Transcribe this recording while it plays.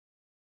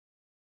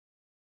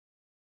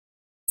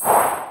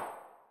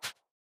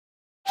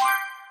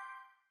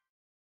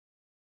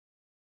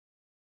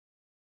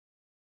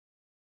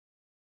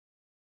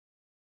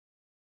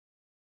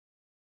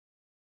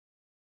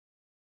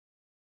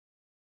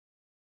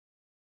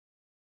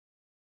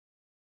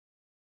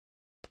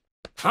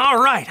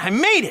All right, I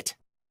made it!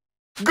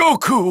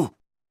 Goku!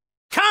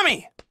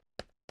 Kami!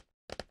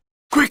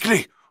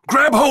 Quickly,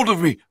 grab hold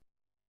of me!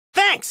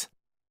 Thanks!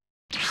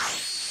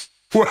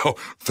 Well,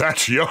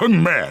 that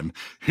young man,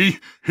 he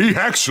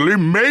actually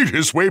made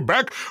his way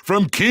back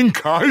from King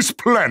Kai's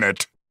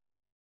planet.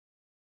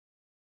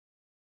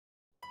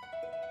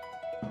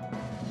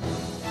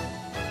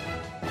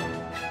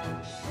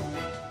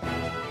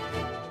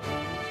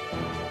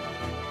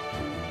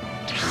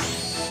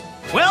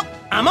 Well,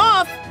 I'm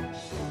off!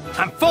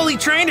 I'm fully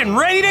trained and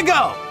ready to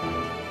go!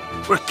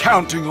 We're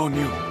counting on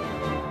you.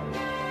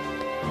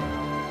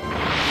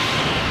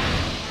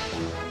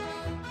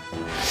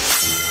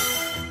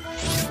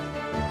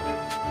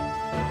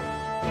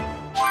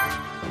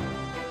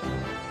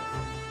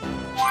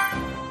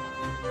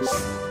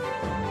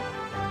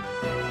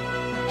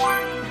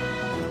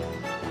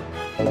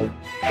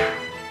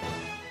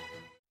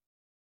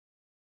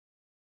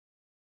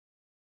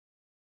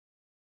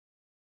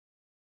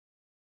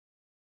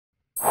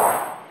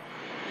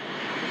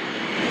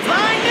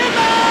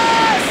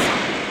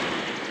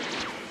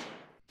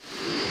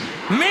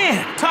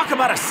 Man, talk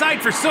about a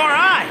sight for sore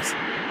eyes!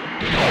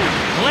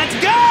 Let's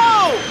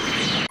go!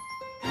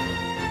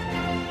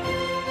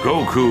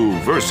 Goku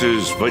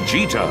versus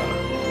Vegeta.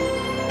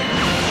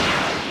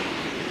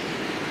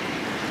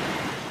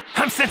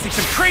 I'm sensing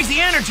some crazy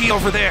energy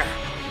over there!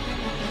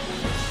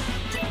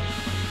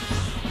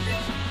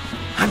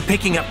 I'm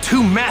picking up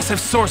two massive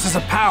sources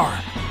of power.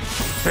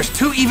 There's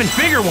two even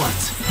bigger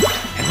ones,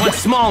 and one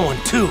small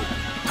one, too.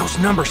 Those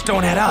numbers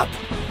don't add up.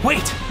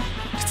 Wait,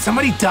 did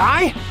somebody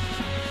die?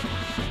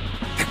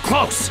 They're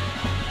close.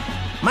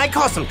 Might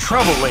cause some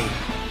trouble later.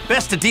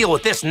 Best to deal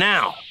with this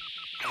now.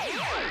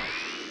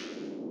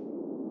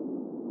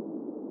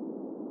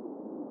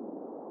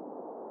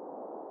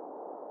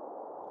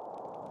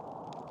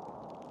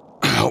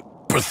 How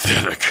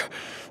pathetic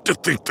to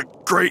think the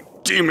great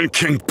Demon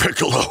King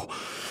Piccolo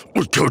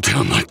would go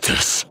down like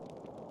this.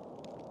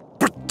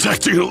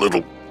 Protecting a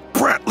little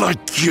brat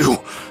like you.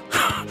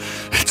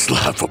 It's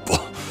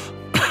laughable.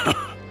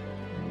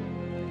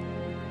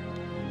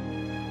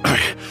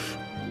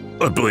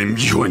 I blame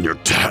you and your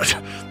dad.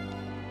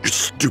 Your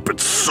stupid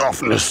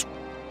softness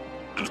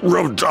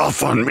rubbed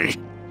off on me.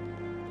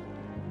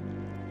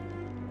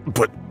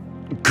 But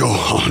go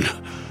on.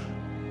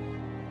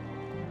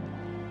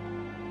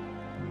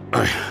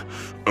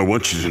 I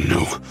want you to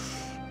know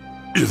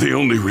you're the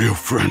only real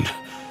friend.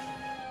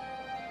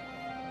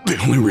 The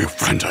only real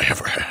friend I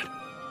ever had.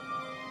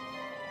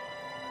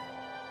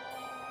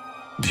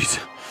 These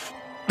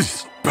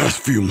past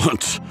few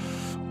months,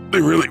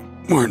 they really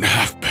weren't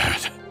half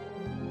bad.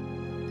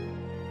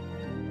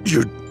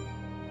 You'd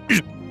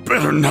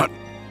better not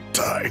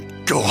die.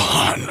 Go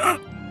on.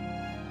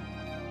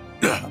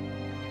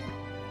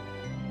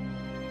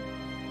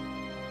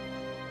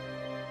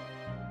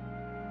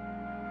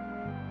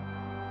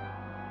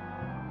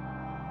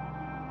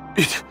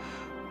 It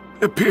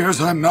appears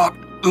I'm not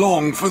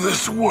long for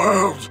this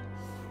world.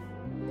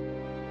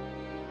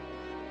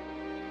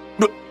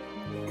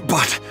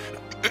 But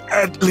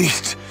at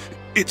least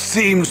it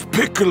seems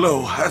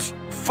Piccolo has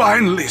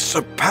finally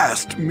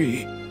surpassed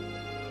me.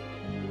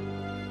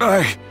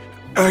 I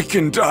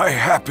can die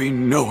happy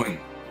knowing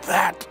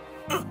that.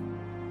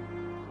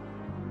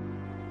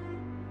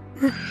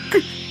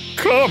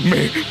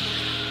 Kami!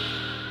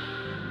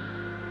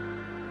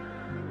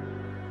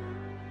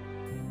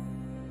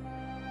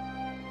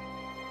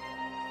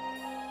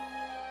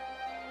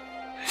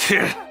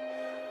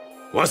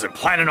 Wasn't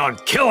planning on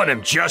killing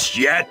him just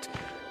yet,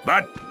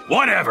 but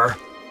whatever.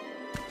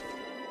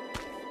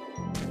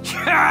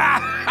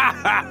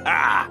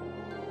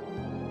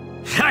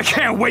 I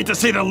can't wait to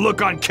see the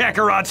look on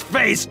Kakarot's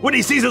face when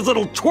he sees his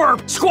little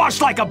twerp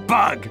squashed like a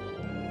bug!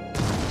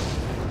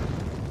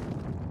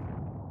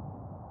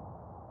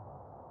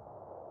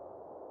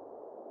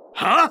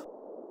 Huh?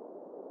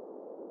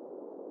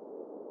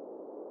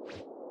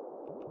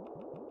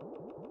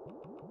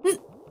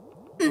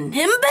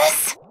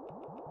 Nimbus?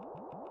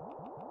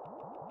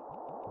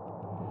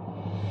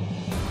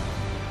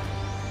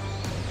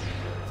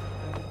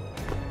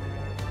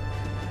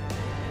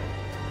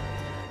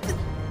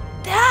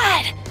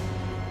 Dad!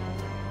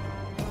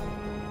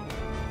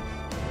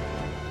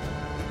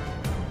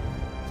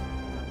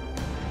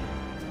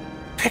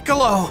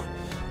 Piccolo!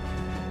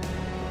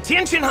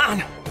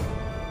 Tenshinhan!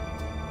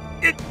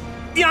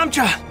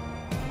 Yamcha!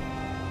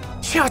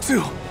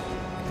 Chiaotzu!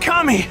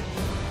 Kami!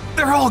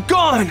 They're all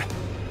gone!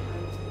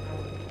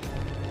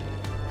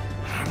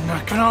 I'm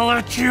not gonna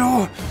let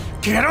you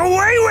get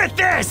away with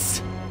this!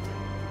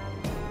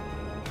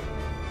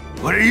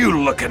 What are you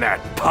looking at,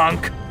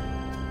 punk?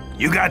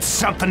 You got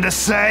something to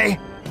say?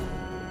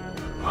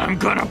 I'm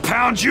gonna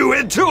pound you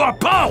into a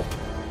pulp!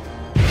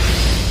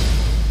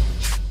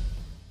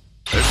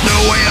 There's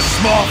no way a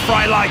small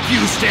fry like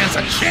you stands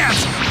a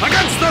chance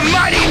against the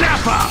mighty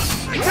Nappa!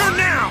 Turn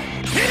now!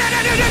 You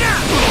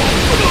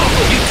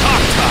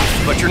talk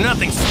tough, but you're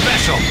nothing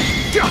special.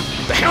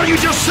 The hell you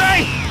just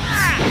say?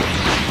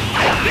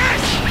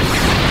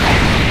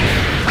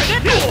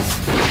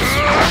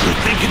 You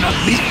think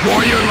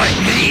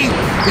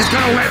is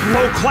gonna let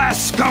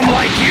low-class scum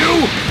like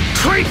you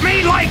treat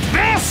me like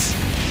this?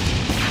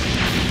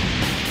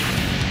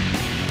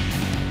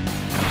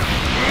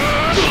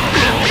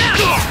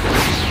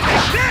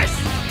 This!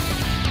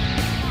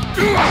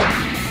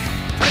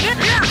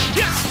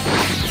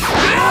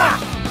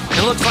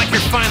 It looks like you're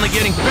finally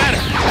getting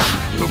better.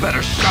 You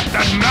better shut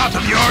that mouth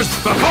of yours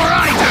before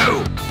I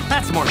do!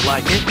 That's more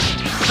like it.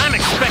 I'm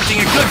expecting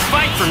a good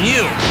fight from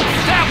you.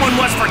 That one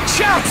was for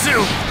Chaozu!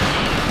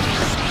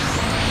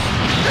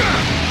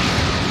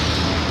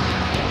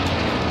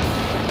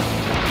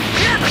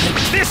 And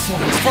this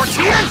one's for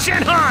Tien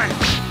Shinhan!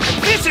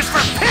 And this is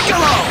for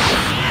Piccolo!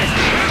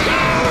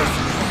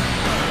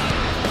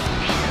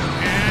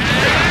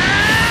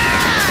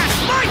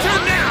 My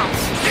turn now!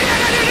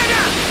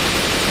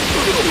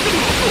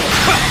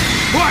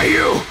 Why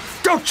you?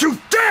 Don't you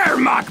dare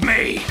mock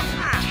me!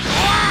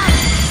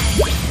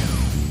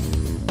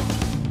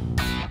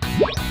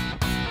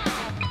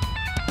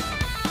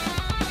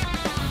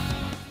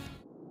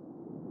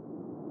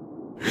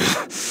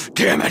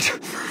 Damn it!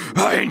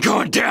 I ain't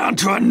going down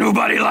to a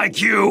nobody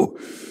like you!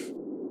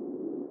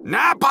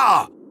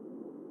 Nappa!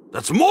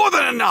 That's more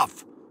than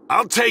enough!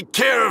 I'll take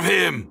care of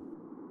him!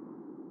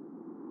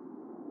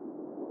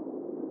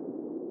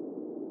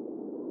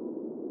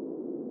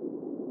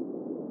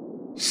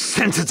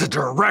 Since it's a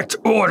direct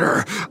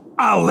order,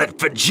 I'll let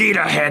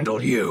Vegeta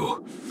handle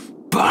you.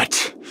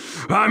 But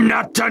I'm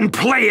not done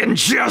playing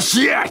just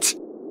yet!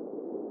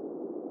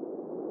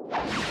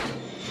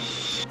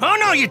 Oh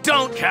no you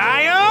don't,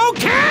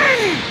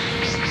 Kaioken!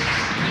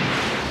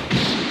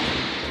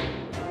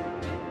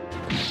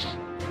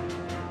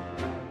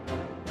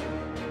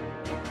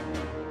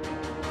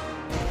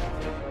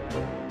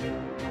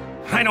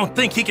 I don't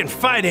think he can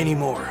fight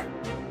anymore.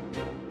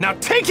 Now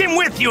take him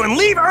with you and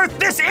leave Earth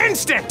this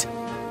instant!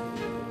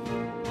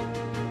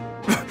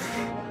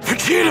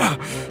 Vegeta!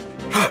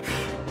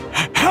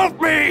 Help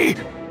me!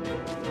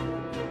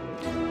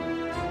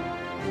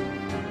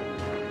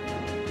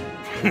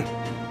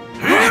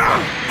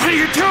 What are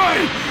you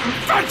doing?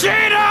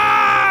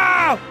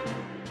 Vegeta!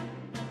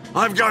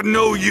 I've got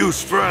no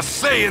use for a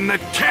Saiyan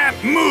that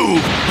can't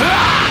move!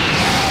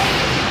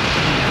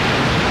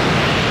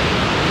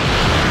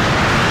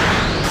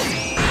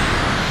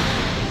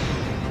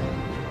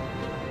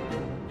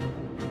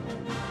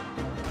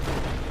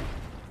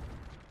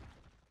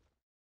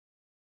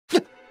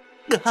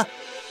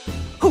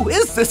 Who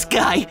is this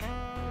guy?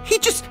 He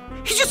just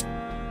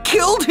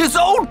killed his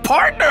own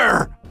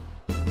partner!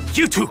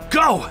 You two,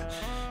 go!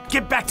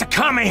 Get back to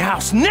Kame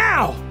House,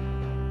 now!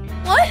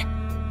 What?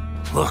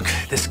 Look,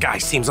 this guy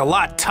seems a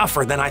lot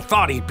tougher than I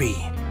thought he'd be.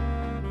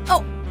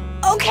 Oh,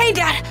 okay,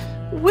 Dad.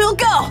 We'll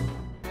go.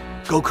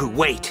 Goku,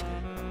 wait.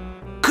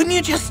 Couldn't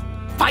you just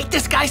fight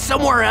this guy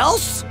somewhere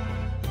else?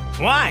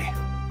 Why?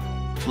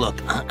 Look,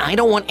 I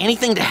don't want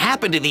anything to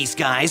happen to these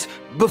guys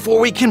before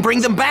we can bring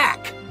them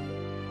back.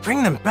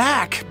 Bring them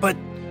back, but...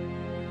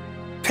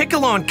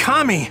 Piccolo and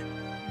Kami,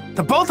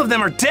 the both of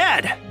them are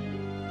dead!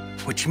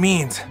 Which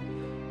means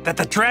that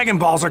the Dragon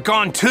Balls are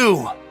gone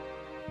too.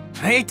 I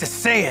hate to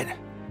say it,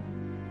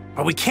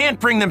 but we can't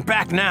bring them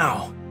back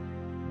now.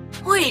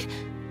 Wait,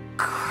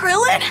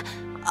 Krillin?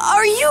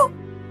 Are you...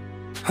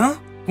 Huh?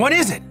 What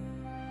is it?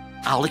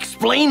 I'll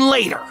explain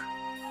later.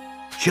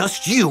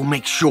 Just you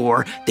make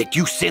sure that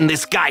you send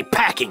this guy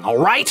packing, all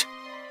right?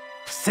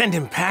 Send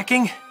him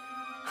packing?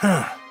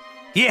 Huh.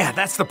 Yeah,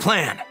 that's the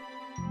plan.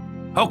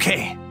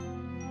 Okay.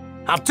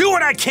 I'll do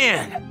what I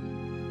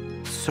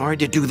can! Sorry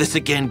to do this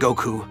again,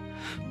 Goku,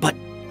 but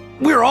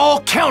we're all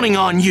counting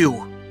on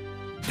you.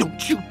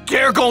 Don't you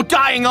dare go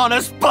dying on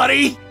us,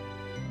 buddy!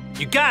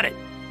 You got it.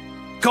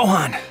 Go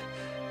on.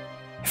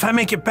 If I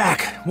make it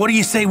back, what do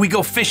you say we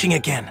go fishing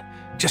again?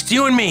 Just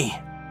you and me.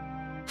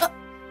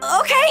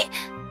 Okay.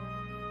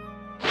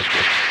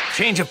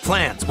 Change of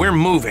plans. We're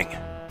moving.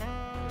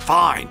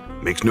 Fine.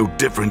 Makes no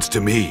difference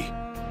to me.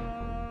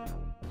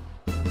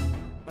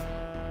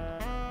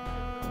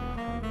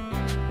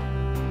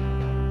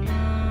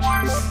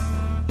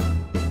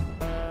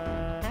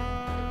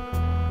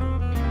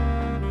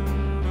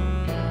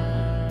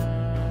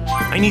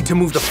 I need to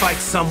move the fight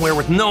somewhere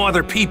with no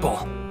other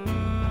people.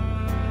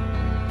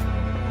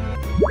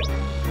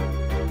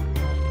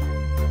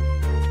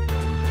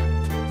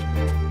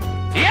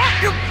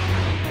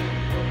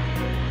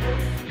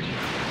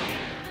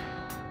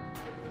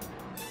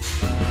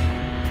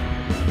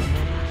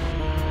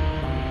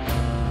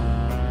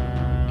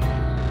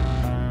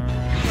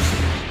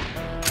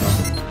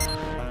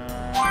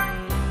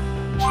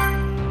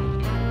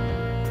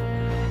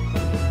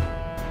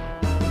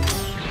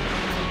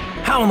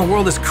 How in the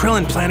world is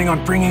Krillin planning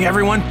on bringing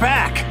everyone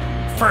back?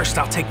 First,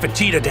 I'll take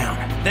Vegeta down.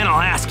 Then I'll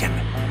ask him.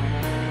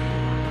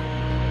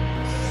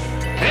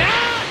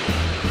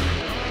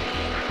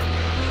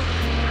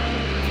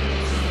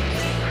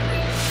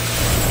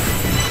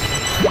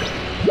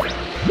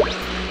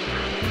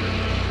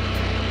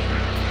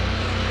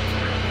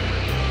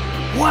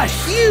 What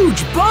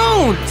huge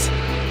bones!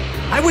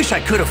 I wish I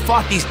could have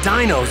fought these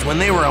dinos when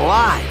they were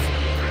alive.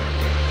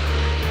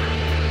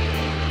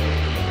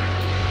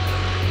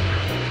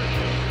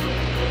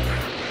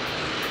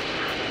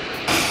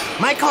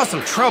 Might cause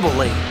some trouble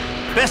later.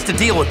 Best to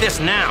deal with this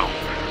now.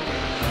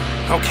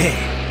 Okay,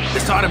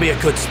 this ought to be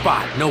a good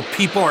spot. No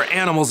people or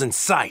animals in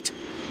sight.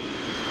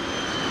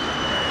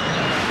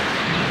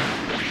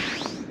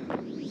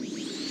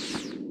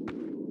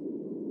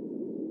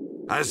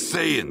 As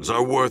Saiyans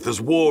are worth as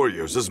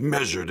warriors as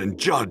measured and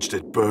judged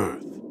at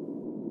birth.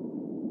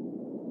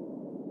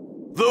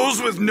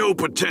 Those with no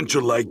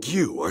potential like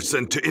you are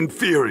sent to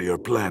inferior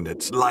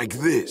planets like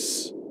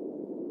this.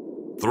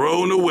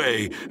 Thrown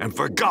away and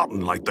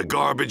forgotten like the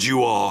garbage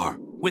you are.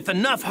 With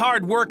enough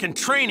hard work and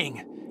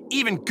training,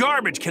 even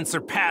garbage can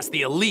surpass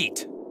the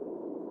elite.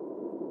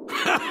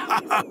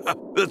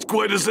 That's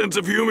quite a sense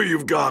of humor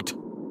you've got.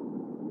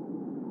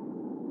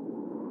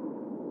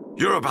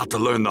 You're about to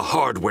learn the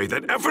hard way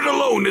that effort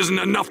alone isn't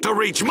enough to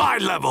reach my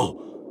level.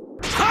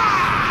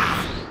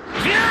 Ha!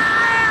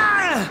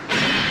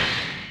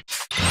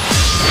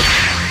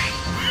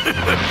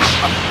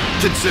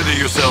 Consider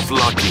yourself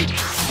lucky.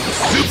 A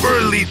super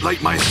elite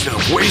like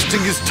myself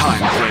wasting his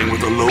time playing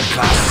with a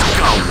low-class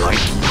scum like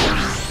you.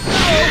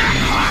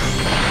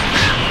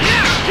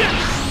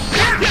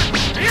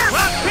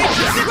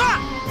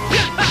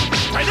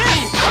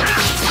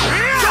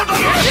 Don't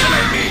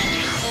underestimate me!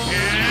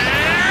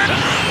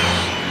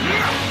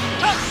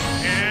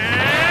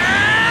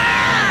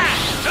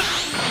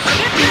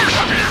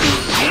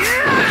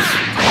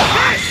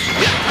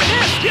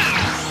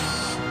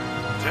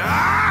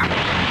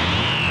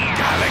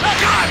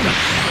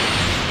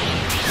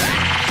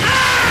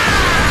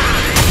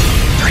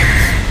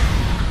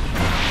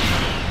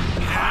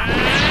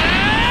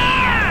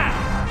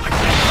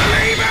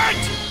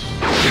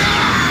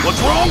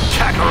 What's wrong,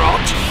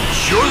 Kakarot?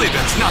 Surely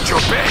that's not your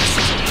best.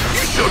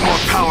 You showed more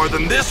power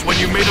than this when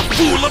you made a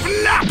fool of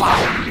Nappa!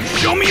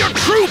 Show me your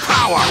true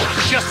power!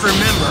 Just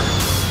remember,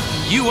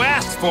 you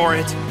asked for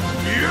it.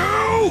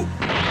 You!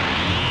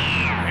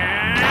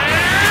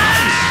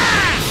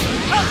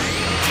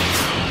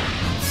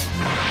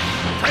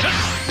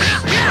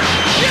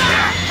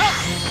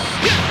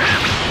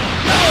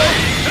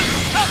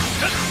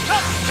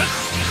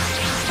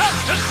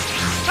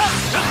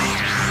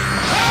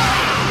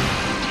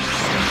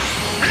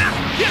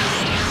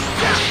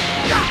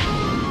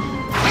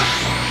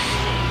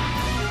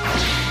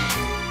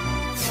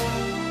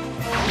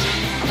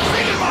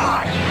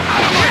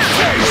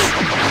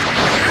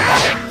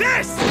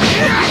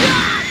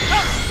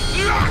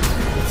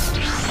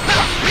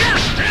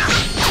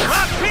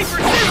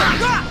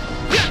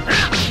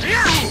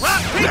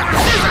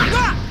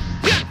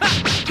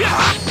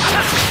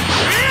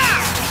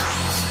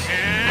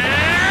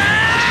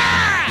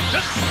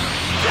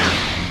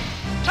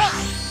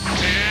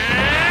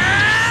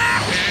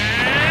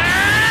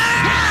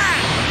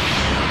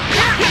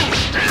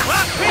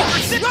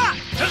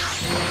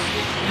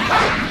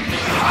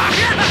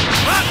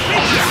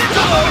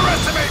 Don't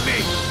underestimate me!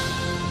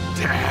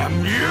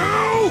 Damn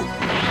you!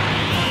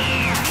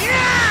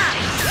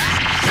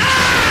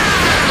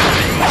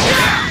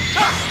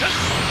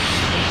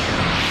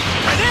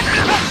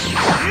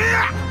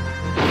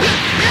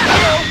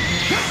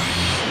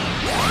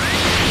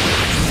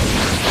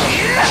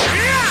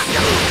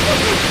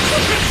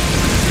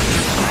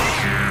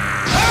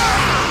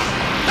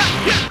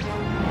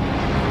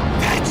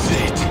 That's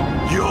it!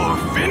 You're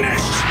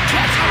finished,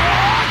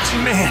 Kakarot!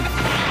 Man,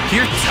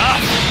 you're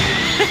tough.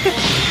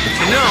 But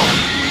you know,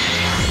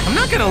 I'm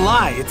not gonna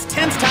lie, it's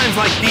tense times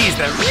like these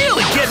that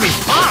really get me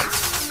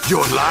pumped.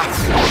 You're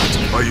laughing.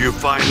 Are you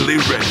finally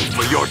ready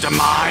for your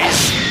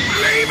demise?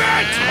 Leave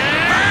it!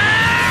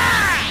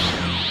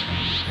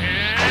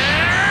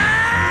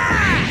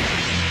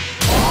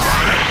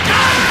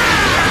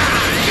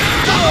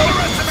 Don't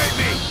overestimate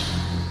me!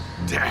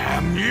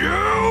 Damn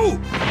you!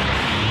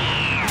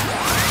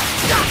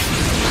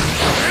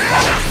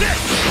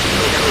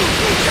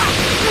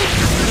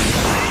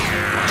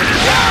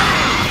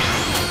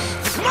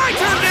 It's my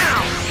turn now!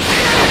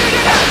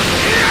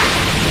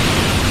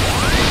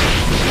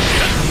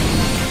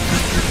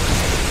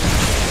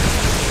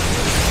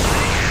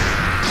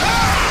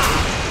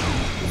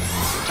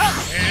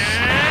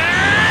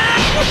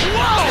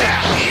 Whoa!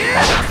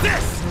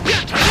 This!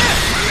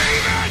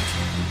 Leave it!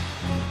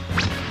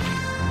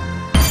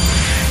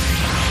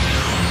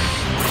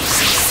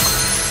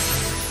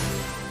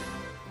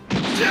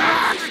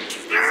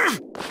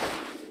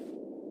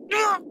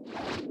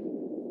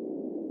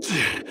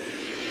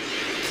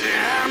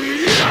 Damn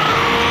you!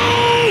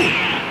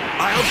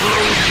 I'll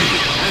blow you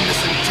and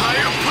this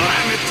entire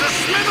planet to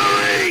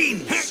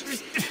smithereens!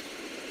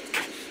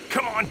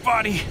 Come on,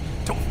 buddy.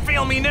 Don't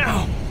fail me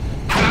now.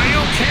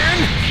 Kaioken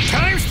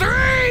times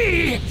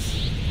 3!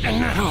 And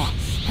now,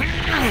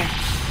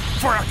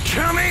 for a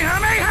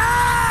Kamehameha!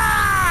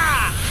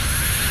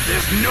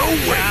 There's no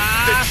way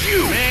that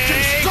you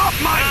can stop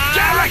my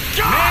Gallic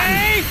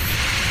gun!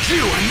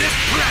 You and this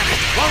planet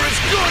are as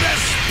good as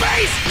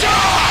space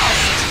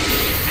dust!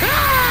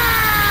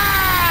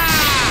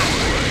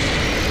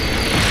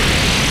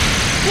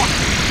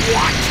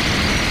 What?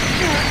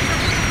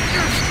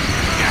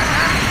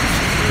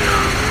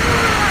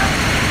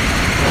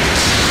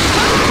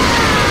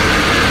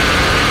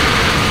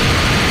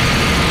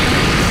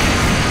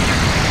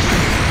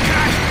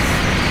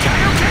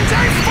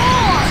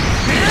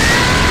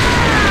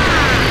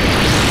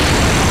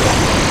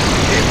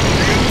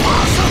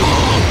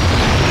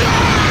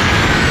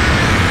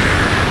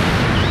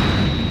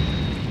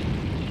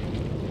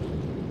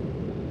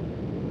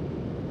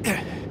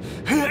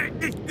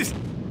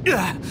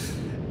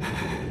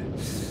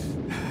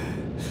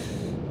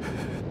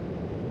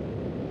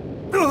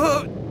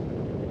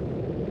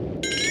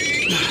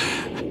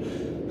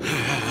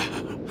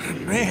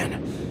 Man,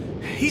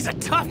 he's a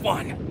tough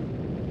one.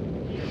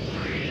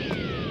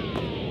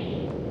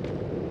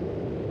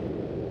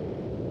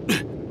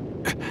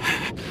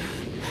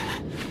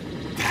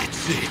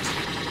 That's it.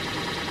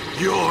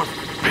 You're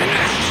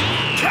finished,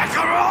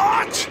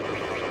 Kakarot!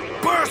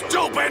 Burst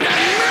open and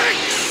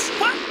mix!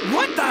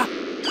 What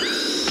the?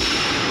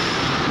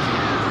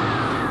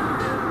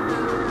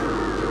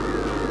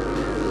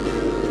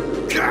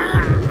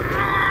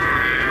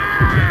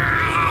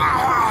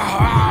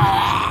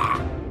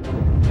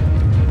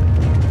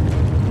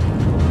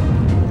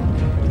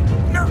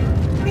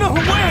 No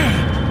way!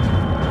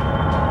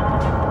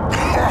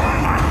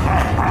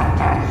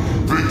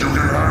 Think you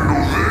can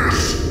handle this?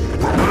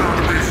 Prepare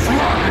to be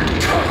flattened,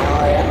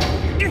 Kakarot!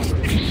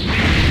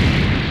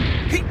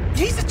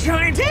 He's a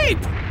giant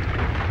ape!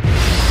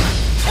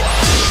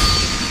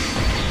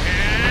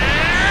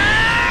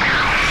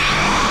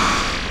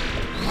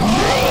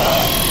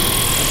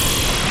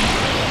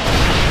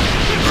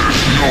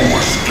 There's no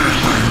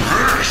escaping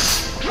this!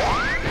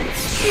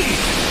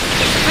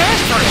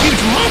 Fast for a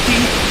huge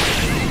monkey!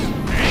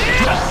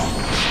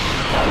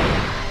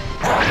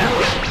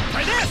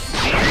 Try this!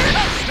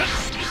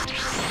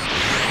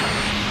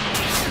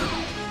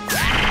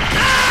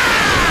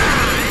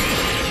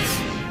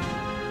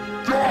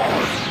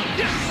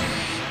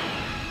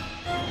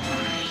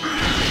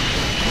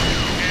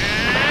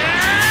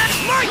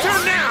 My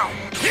turn now!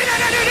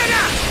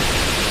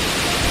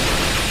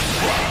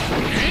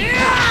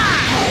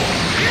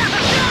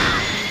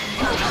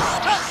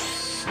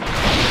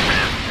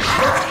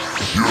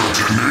 You're a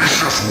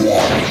tenacious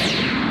one!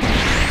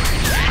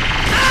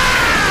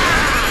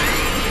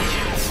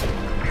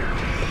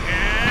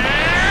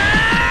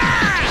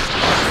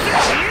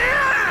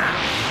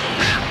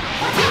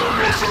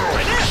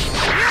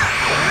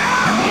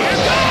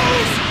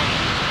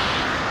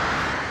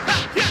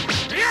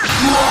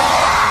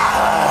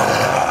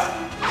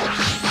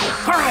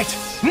 All right,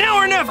 now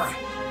or never!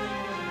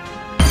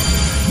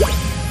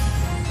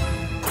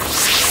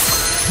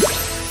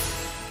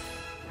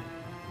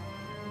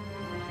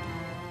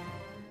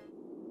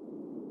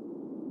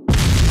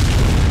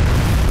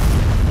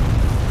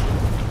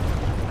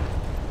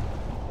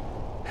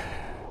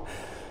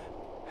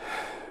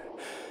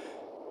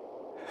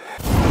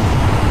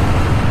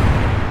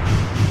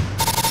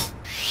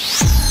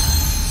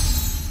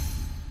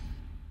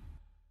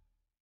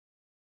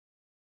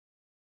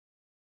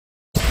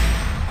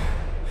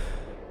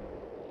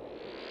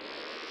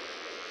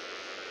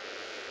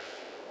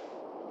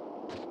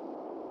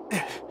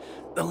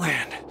 The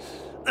land,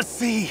 the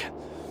sea,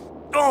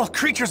 all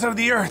creatures of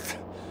the earth,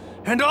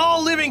 and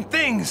all living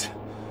things,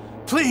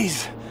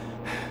 please,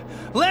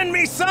 lend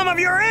me some of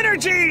your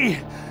energy!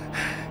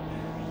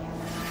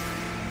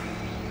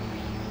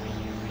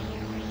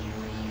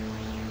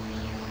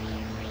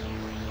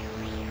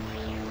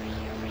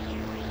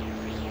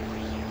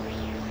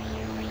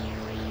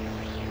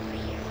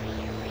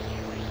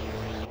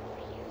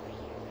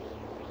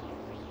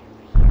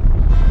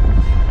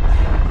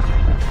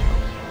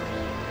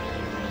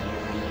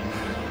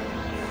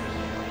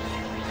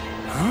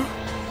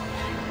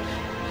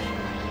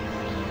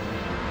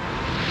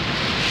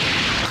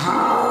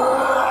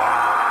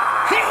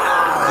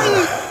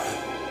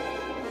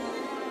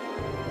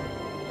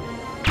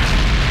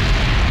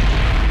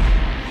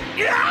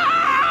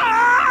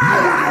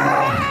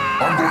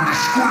 I'm going to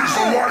squeeze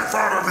the life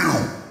out of you!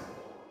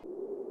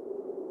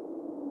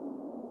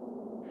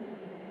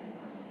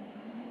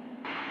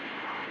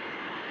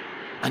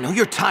 I know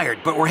you're tired,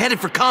 but we're headed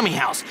for Kami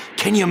House.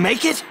 Can you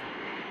make it?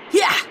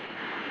 Yeah!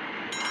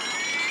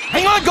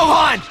 Hang on,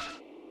 Gohan!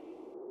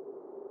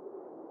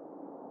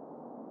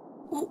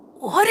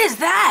 What is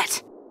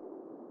that?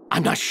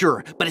 I'm not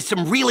sure, but it's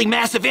some really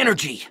massive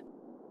energy.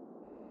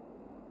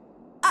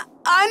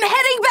 I'm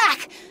heading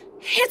back!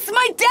 It's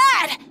my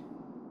dad!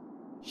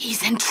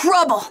 He's in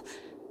trouble.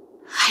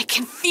 I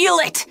can feel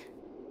it.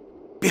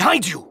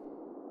 Behind you!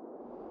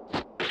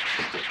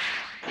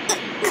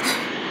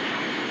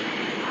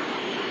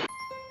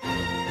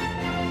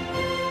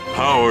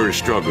 Power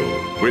struggle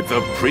with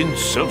the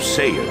Prince of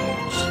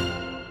Saiyans.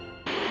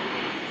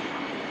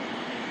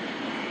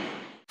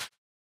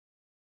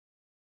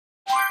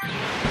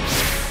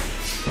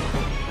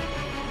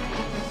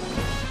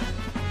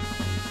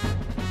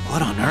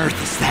 What on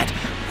earth is that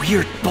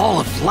weird ball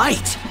of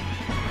light?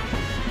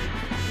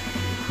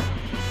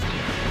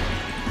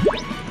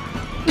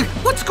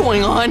 What's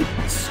going on?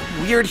 This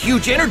weird,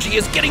 huge energy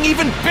is getting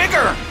even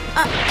bigger!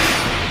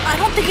 I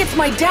don't think it's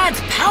my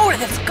dad's power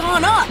that's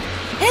gone up,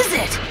 is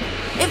it?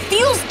 It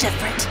feels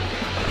different.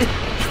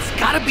 It's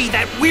gotta be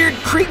that weird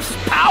creep's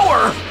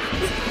power!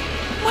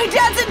 My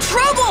dad's in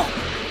trouble!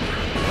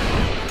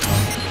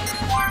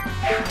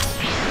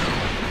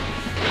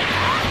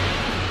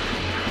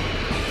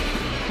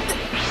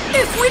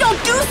 If we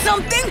don't do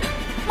something,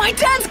 my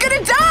dad's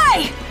gonna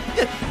die!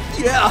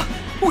 Yeah,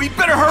 we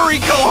better hurry,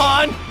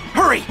 Gohan!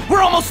 Hurry!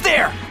 almost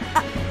there!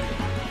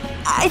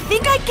 I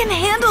think I can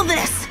handle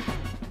this.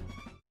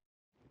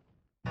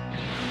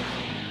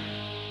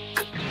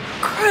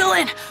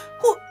 Krillin,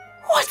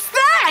 what's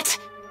that?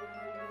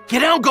 Get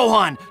down,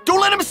 Gohan!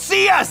 Don't let him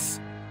see us!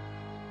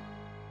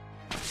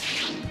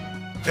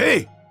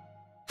 Hey,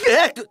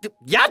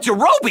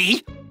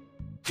 Yajirobe?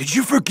 did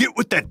you forget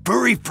what that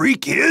furry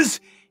freak is?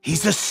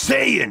 He's a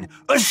Saiyan!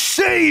 A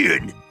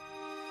Saiyan!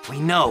 We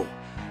know,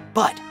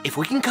 but if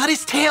we can cut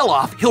his tail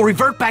off, he'll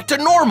revert back to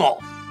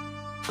normal.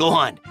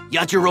 Gohan,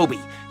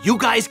 Yajirobe, you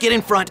guys get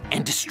in front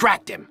and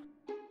distract him.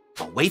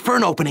 I'll wait for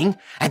an opening,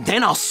 and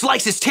then I'll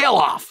slice his tail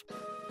off.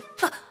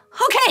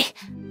 Okay.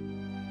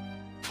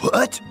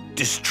 What?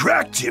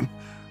 Distract him?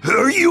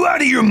 Are you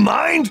out of your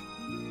mind?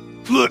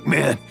 Look,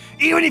 man,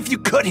 even if you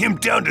cut him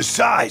down to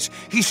size,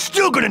 he's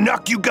still gonna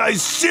knock you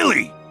guys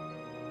silly!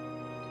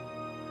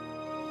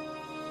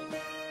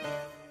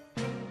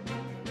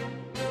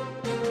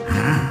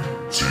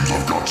 Seems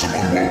I've got some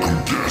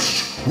unwelcome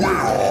guests. Where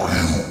are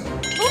you?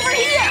 Over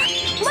here!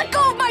 Let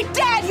go of my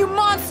dad, you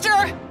monster!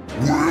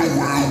 Well,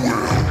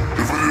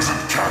 if it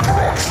isn't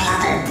Kakarot's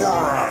little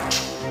brat!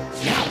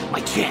 Now,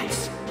 my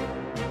chance.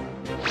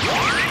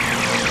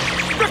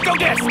 Crypto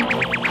Disc!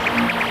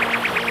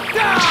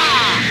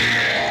 Ah!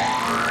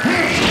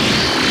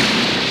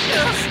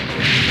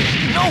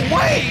 No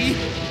way!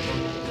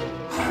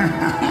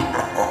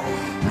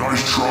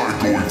 Nice try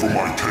going for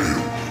my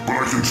tail, but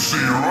I can see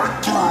right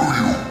through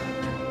you!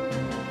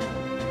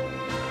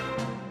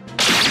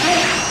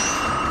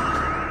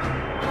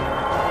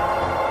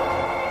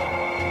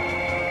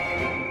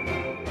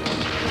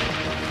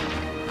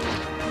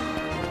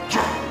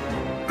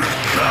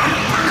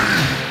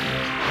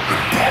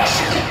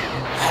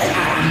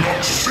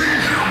 See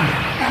him!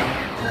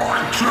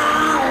 My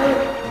tail!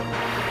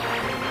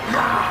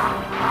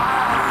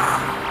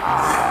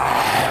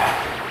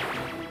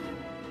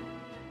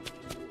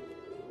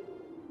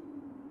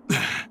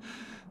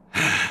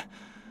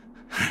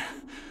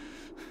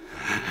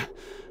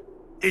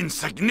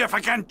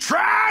 Insignificant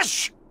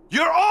trash!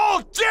 You're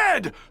all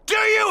dead! Do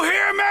you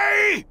hear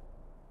me?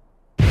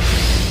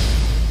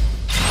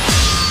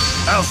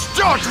 I'll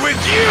start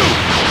with you!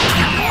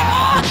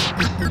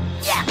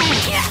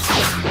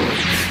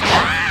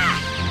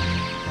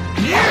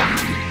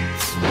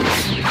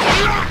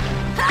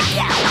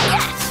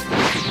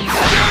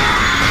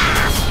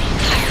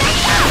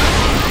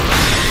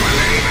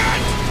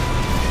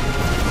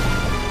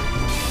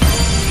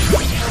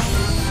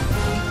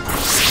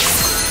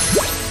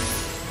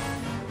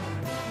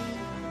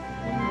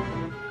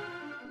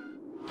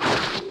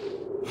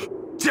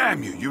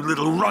 Damn you, you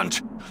little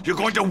runt! You're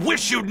going to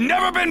wish you'd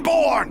never been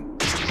born!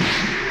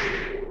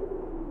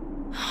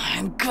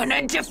 I'm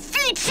gonna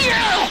defeat you!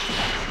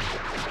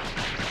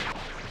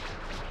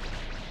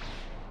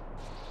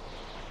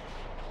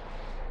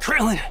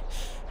 Krillin,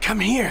 come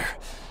here.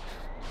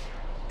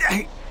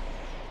 I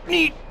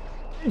need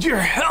your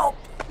help.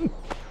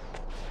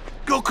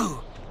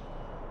 Goku,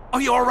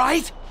 are you all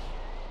right?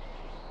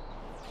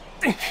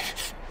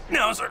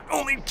 Now's our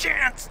only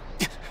chance.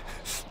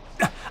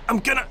 I'm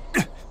gonna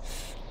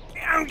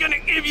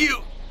give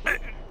you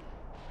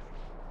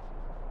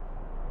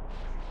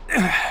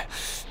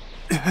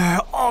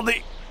all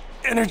the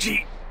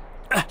energy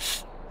I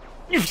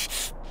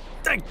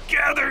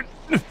gathered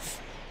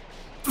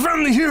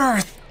from the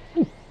earth.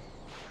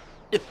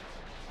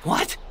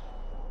 What?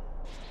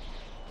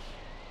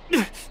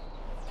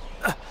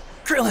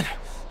 Krillin,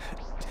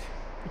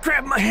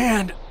 grab my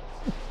hand.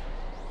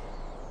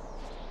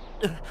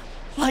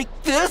 Like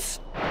this?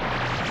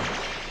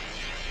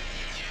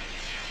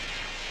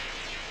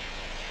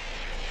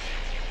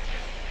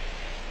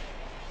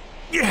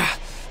 Yeah,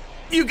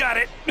 you got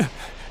it.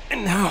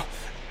 And now,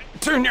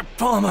 turn your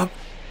palm up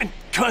and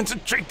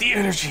concentrate the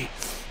energy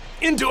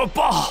into a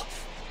ball.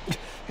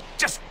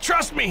 Just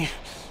trust me.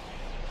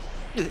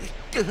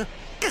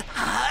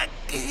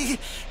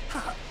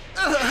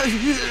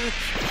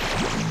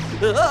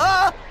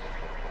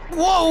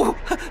 Whoa!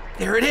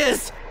 There it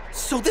is!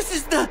 So this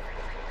is the...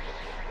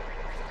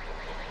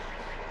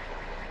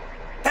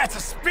 That's a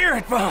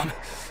spirit bomb.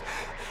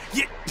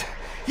 You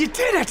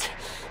did it.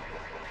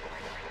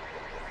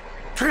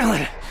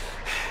 Krillin,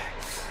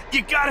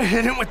 you gotta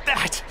hit him with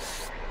that.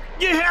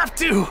 You have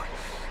to.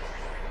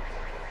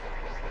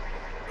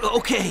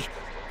 Okay,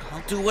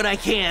 I'll do what I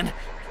can.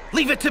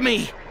 Leave it to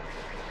me.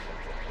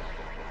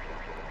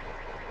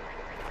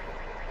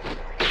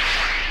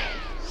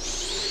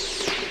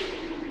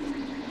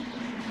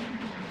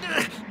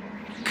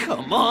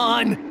 Come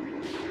on.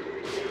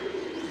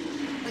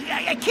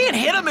 I can't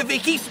hit him if he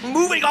keeps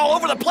moving all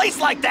over the place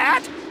like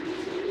that.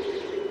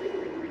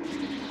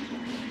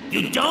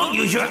 You don't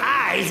use your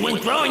eyes when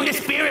throwing the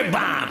spirit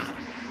bomb.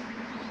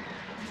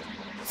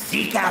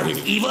 Seek out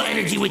his evil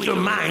energy with your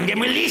mind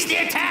and release the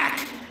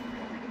attack.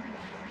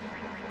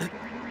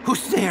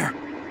 Who's there?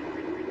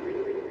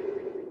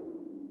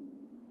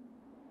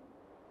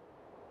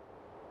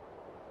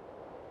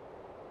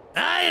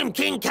 I am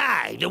King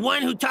Kai, the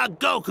one who taught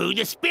Goku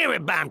the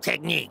spirit bomb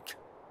technique.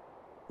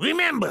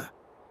 Remember,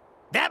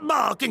 That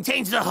ball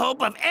contains the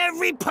hope of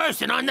every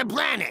person on the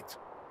planet.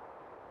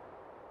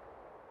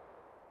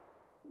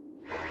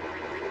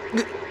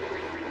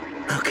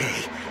 Okay,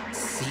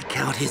 seek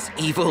out his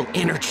evil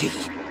energy.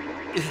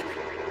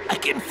 I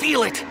can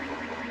feel it.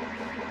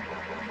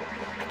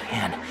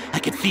 I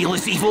can feel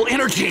his evil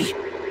energy.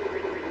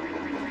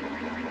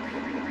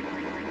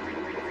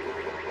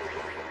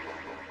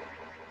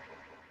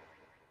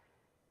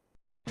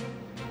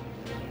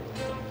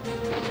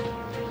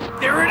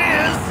 There it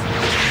is!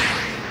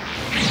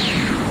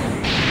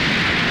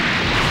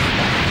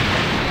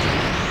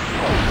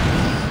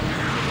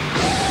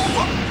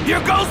 Here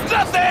goes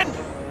nothing!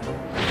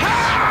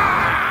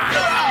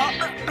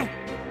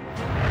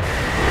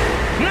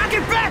 Knock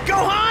it back,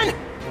 Gohan!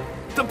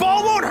 The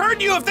ball won't hurt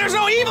you if there's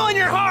no evil in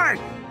your heart!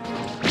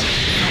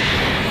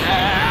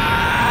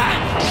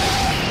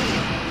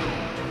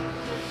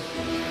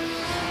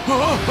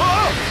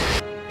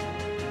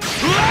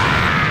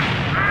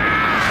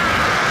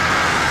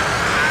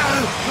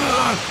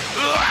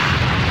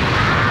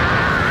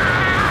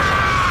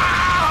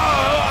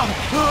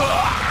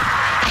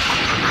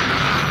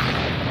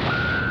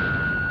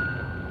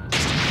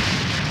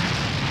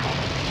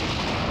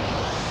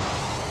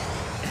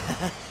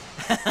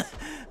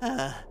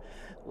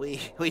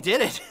 We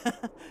did it.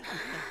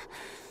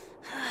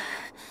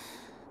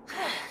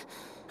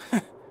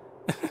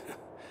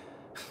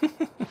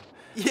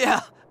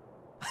 Yeah.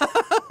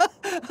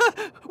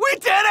 We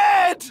did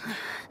it!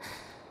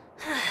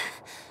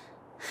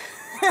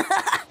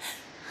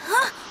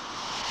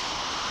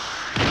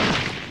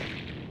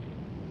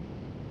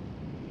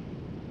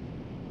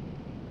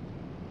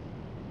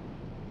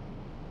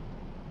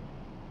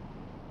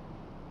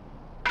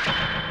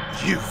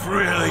 You've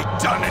really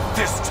done it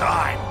this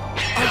time!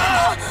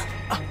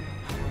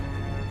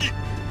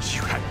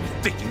 You had me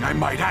thinking I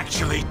might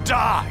actually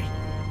die!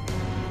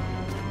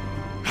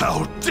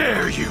 How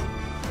dare you!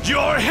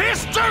 Your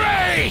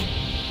history!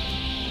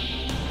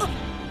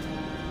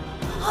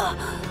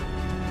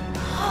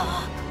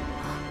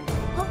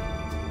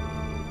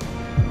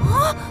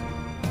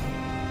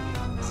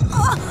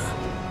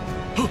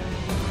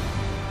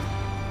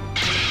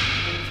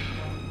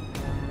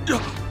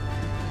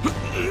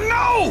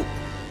 No!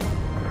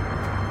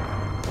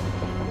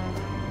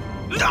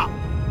 No!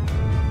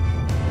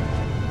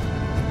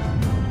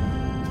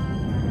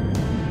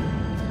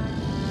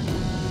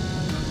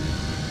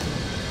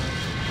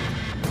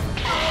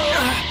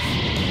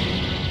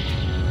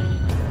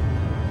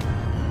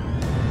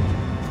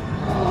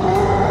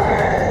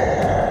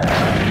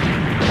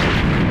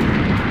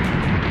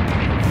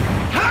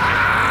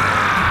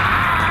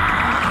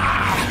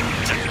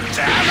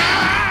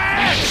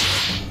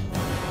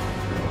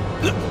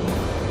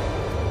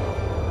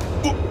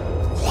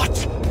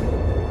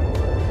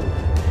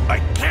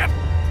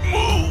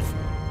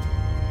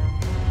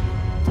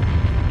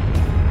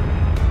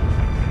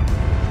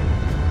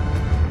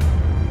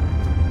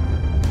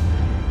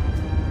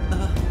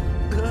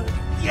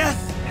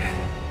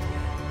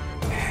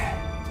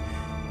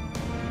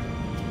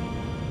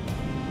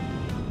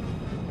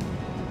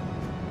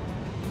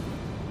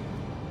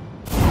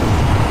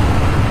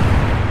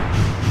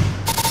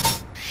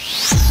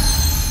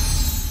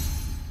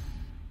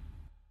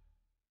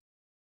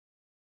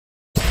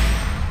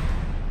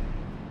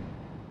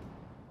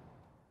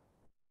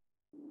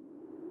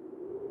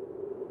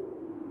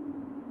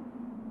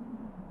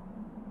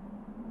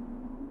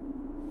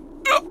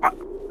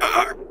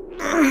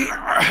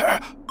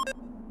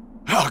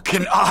 How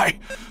can I,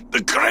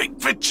 the great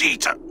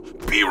Vegeta,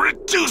 be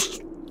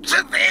reduced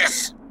to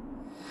this?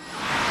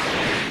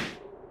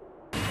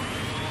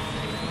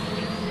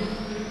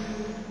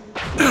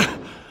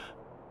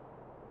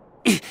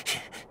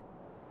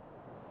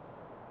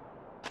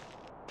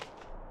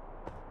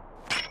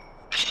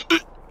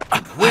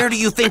 Where do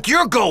you think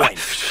you're going?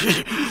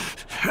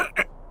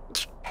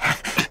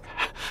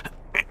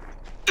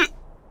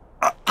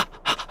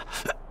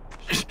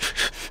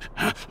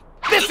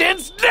 This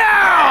ends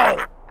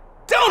now!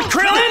 Don't,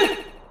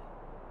 Krillin!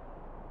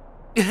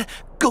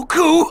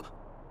 Goku!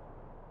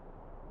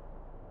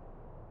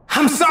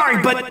 I'm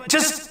sorry, but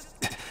just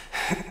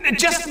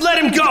let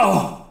him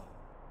go!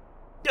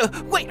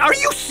 Wait, are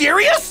you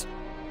serious?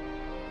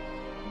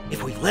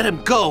 If we let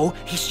him go,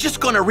 he's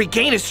just gonna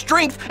regain his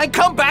strength and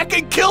come back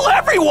and kill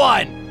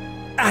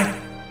everyone!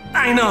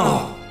 I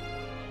know.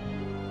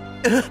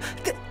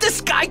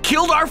 This guy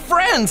killed our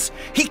friends!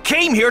 He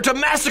came here to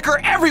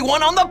massacre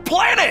everyone on the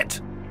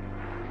planet!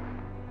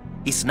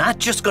 He's not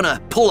just gonna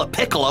pull a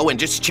Piccolo and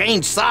just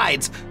change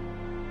sides.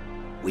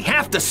 We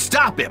have to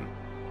stop him.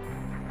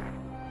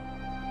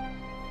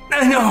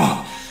 I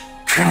know,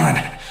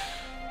 Krillin.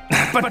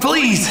 But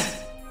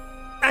please,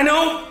 I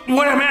know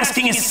what I'm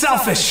asking is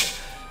selfish,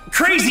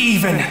 crazy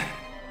even.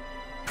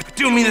 But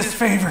do me this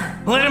favor.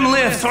 Let him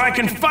live so I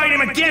can fight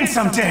him again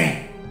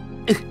someday.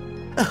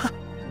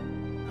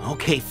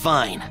 Okay,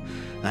 fine.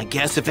 I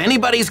guess if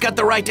anybody's got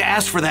the right to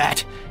ask for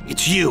that,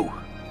 it's you.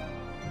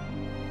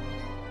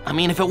 I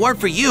mean, if it weren't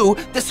for you,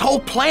 this whole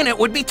planet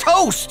would be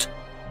toast.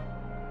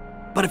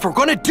 But if we're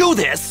gonna do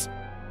this,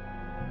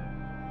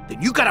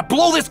 then you gotta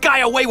blow this guy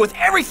away with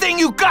everything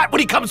you got when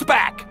he comes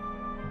back!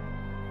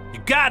 You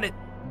got it.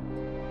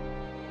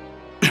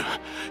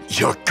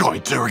 You're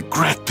going to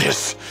regret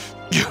this.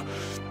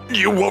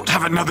 You won't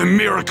have another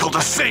miracle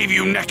to save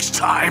you next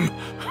time.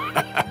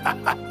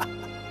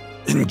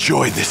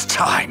 Enjoy this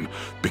time,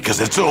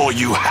 because it's all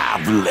you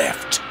have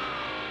left.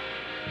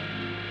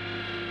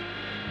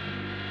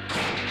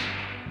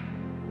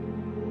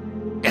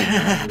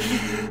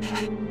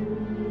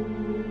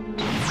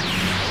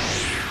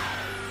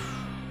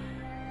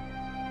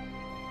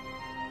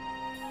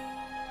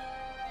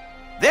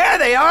 There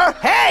they are!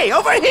 Hey,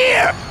 over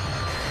here!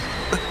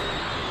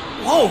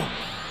 Whoa!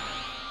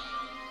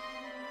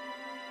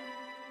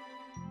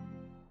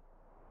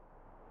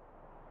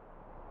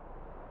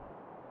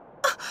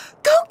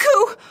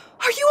 Goku!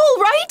 Are you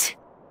all right?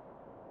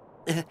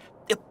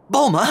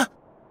 Bulma?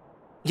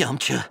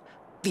 Yamcha,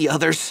 the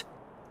others,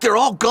 they're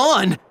all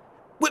gone.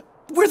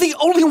 We're the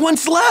only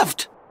ones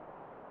left.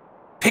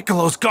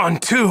 Piccolo's gone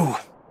too.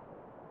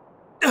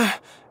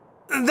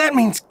 That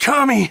means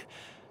Kami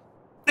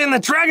and the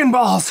Dragon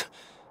Balls,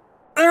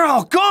 they're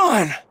all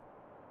gone.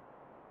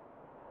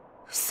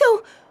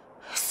 So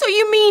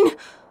you mean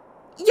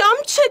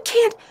Yamcha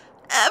can't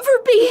ever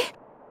be...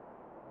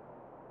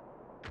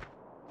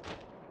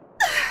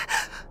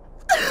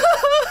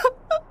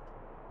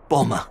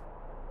 Bulma,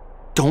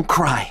 don't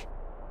cry.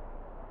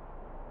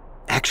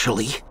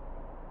 Actually,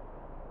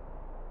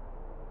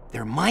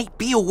 there might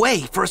be a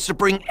way for us to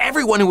bring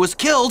everyone who was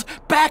killed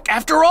back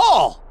after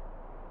all.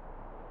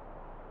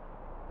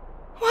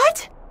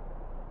 What?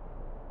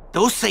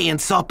 Those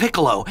Saiyans saw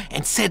Piccolo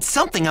and said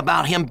something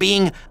about him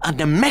being a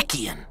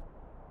Namekian.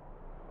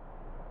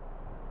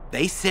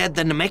 They said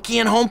the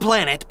Namekian home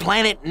planet,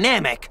 planet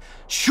Namek,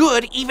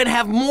 should even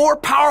have more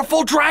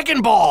powerful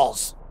Dragon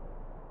Balls.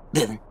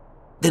 Then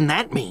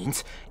that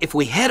means if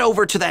we head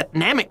over to that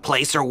Namek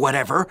place or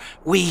whatever,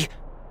 we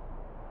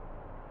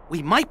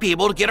might be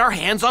able to get our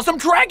hands on some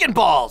Dragon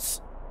Balls.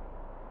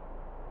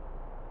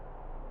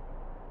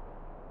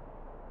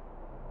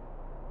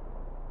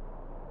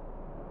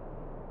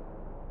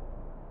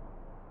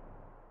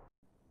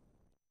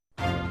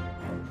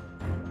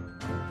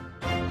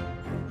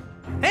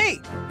 Hey,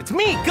 it's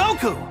me,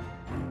 Goku!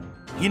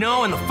 You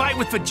know, in the fight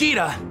with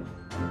Vegeta,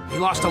 we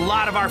lost a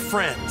lot of our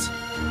friends.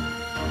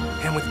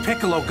 And with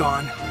Piccolo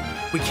gone,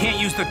 we can't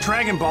use the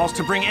Dragon Balls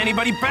to bring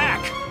anybody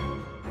back.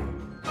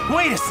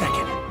 Wait a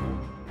second.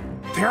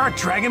 There are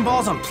Dragon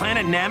Balls on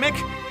planet Namek?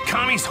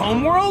 Kami's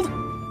homeworld?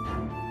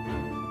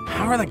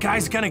 How are the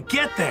guys gonna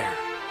get there?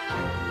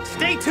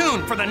 Stay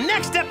tuned for the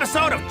next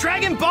episode of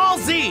Dragon Ball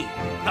Z!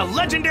 The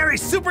legendary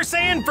Super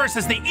Saiyan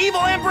versus the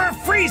evil Emperor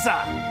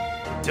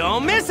Frieza!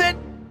 Don't miss it!